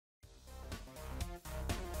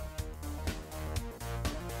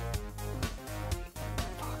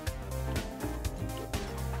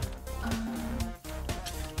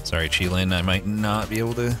Sorry, Chilin, I might not be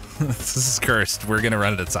able to. This is cursed. We're gonna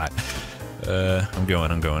run it aside. I'm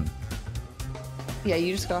going. Yeah,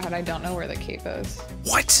 you just go ahead. I don't know where the cape is.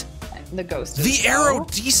 What? The ghost is. The arrow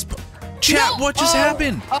desp. Chat, what just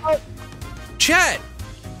happened? Chat.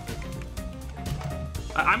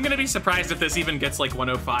 I'm gonna be surprised if this even gets like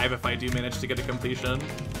 105 if I do manage to get a completion.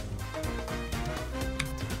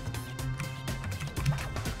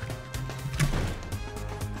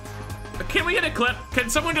 Can we get a clip? Can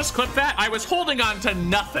someone just clip that? I was holding on to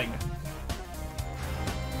nothing.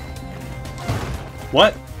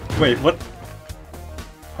 What? Wait, what?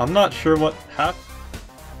 I'm not sure what happened.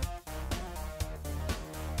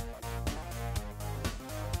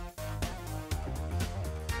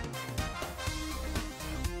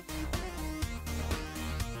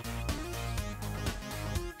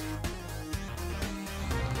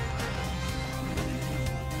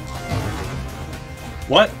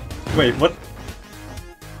 What? Wait, what?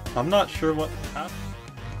 I'm not sure what happened.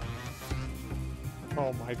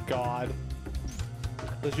 Oh my god.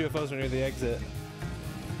 Those UFOs are near the exit.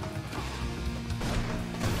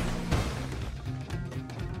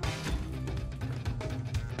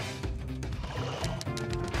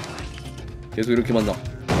 계속 이렇게 만나.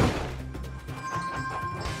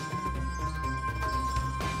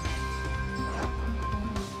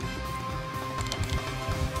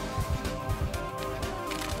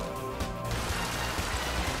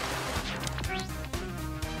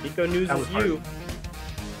 Eco News is you.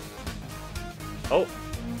 Oh.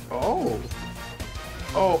 Oh.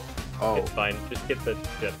 Oh. Oh. It's fine. Just get the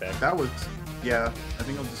jetpack. That was, yeah. I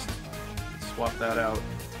think I'll just swap that out.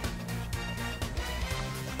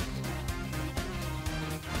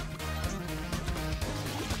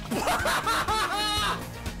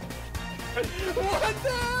 What the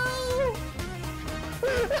hell?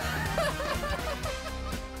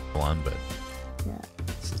 One, but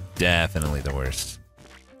this is definitely the worst.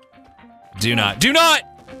 Do not. Do not!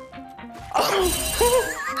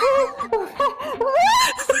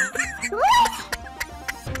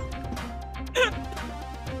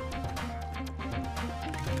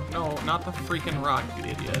 No, not the freaking rock, you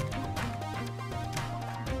idiot.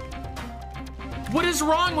 What is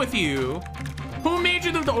wrong with you? Who made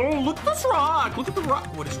you the- Oh, look at this rock! Look at the rock!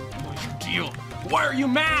 What is your deal? Why are you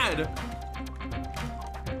mad?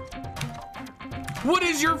 What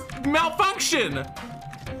is your malfunction?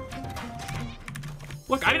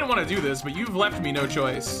 Look, I didn't want to do this, but you've left me no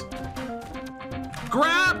choice.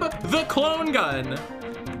 Grab the clone gun!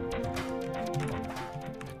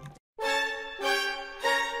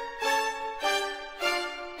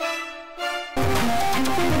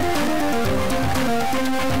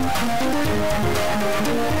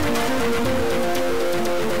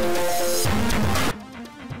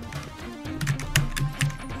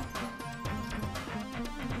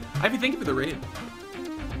 Ivy, thank you for the raid.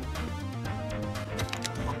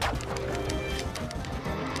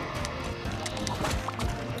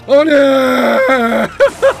 아니!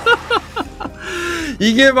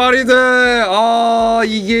 이게 말이 돼! 아,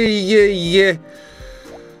 이게.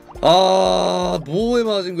 아, 뭐에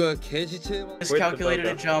맞은 거야? 개시체에 맞은 Just calculated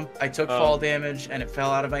a jump, I took fall damage, and it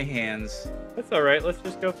fell out of my hands. That's alright. Let's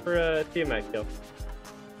just go for a Tiamat kill.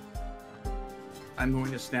 I'm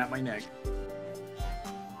going to snap my neck.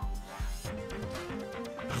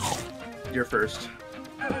 You're first.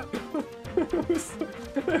 That was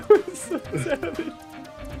so savage.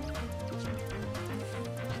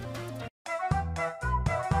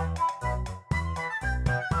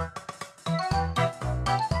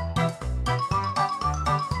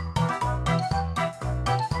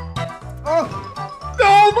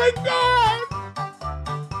 Oh my god!